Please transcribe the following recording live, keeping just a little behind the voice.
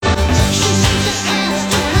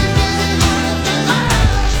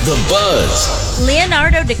The Buzz.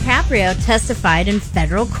 Leonardo DiCaprio testified in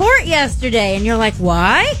federal court yesterday, and you're like,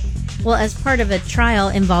 why? Well, as part of a trial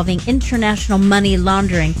involving international money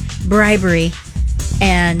laundering, bribery,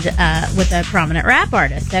 and with a prominent rap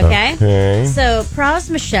artist, okay? So, Pras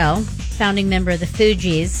Michel, founding member of the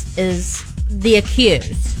Fugees, is the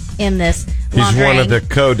accused in this laundering. He's one of the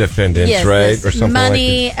co-defendants, right? Or something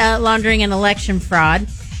money laundering and election fraud.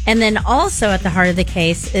 And then also at the heart of the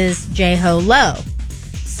case is J-Ho Low.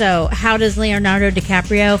 So how does Leonardo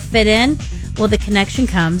DiCaprio fit in? Well, the connection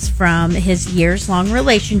comes from his years-long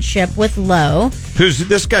relationship with Lowe.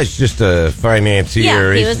 This guy's just a financier.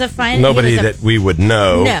 Yeah, he was a financier. Nobody that we would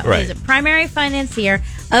know. No, right. He's a primary financier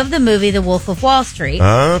of the movie The Wolf of Wall Street.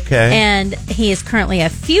 Okay. And he is currently a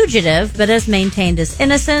fugitive, but has maintained his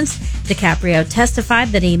innocence. DiCaprio testified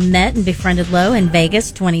that he met and befriended Lowe in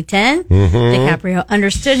Vegas 2010. DiCaprio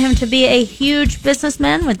understood him to be a huge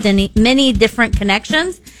businessman with many different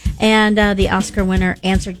connections. And the Oscar winner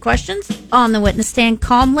answered questions on the witness stand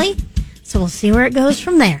calmly. So we'll see where it goes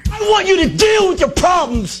from there. I want you to deal with your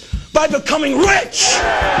problems by becoming rich.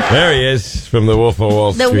 There he is from The Wolf of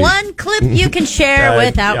Wall Street. The one clip you can share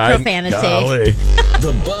without profanity.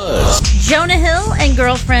 The Buzz. Jonah Hill and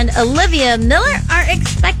girlfriend Olivia Miller are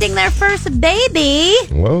expecting their first baby.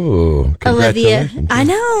 Whoa. Olivia, I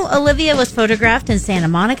know. Olivia was photographed in Santa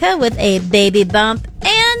Monica with a baby bump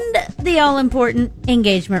and the all-important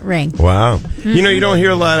engagement ring. Wow. You know, you don't hear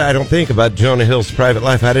a lot, I don't think, about Jonah Hill's private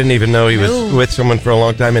life. I didn't even know he was with someone for a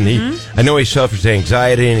long time. And I know he suffers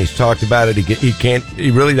anxiety, and he's talked about it. He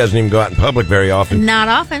really doesn't even go out in public very often. Not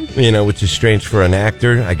often. You know, which is strange for an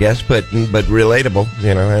actor, I guess, but relatable,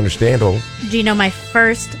 understandable. Do you know my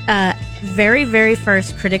first, very, very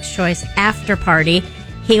first Critics' Choice after party?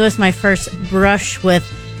 He was my first brush with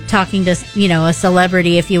talking to, a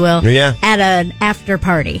celebrity, if you will, at an after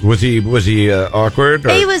party. Was he awkward? Or?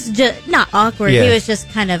 He was just not awkward. Yeah. He was just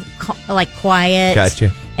kind of quiet.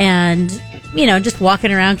 Gotcha. And, just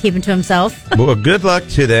walking around, keeping to himself. Well, good luck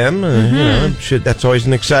to them. That's always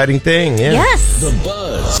an exciting thing. Yeah. Yes. The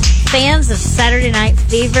Buzz. Fans of Saturday Night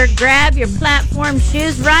Fever, grab your platform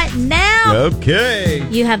shoes right now. Okay.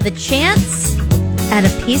 You have the chance at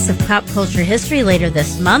a piece of pop culture history later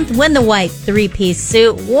this month when the white three-piece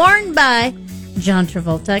suit worn by John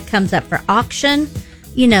Travolta comes up for auction.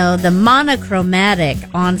 The monochromatic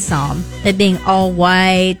ensemble, it being all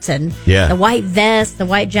white and the white vest, the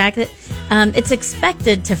white jacket. It's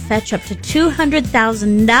expected to fetch up to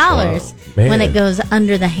 $200,000 when it goes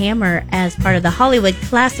under the hammer as part of the Hollywood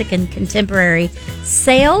Classic and Contemporary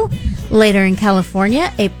sale later in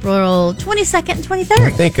California, April 22nd and 23rd. I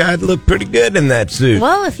think I'd look pretty good in that suit.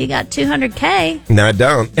 Well, if you got $200K. No, I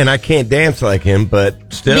don't. And I can't dance like him,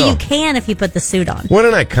 but still. But you can if you put the suit on. What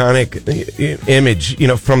an iconic image,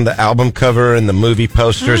 from the album cover and the movie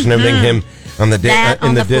posters and everything, him on the disco.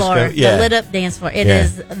 Floor, the lit up dance floor. It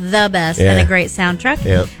is the best and a great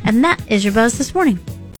soundtrack. And that is your Buzz this morning.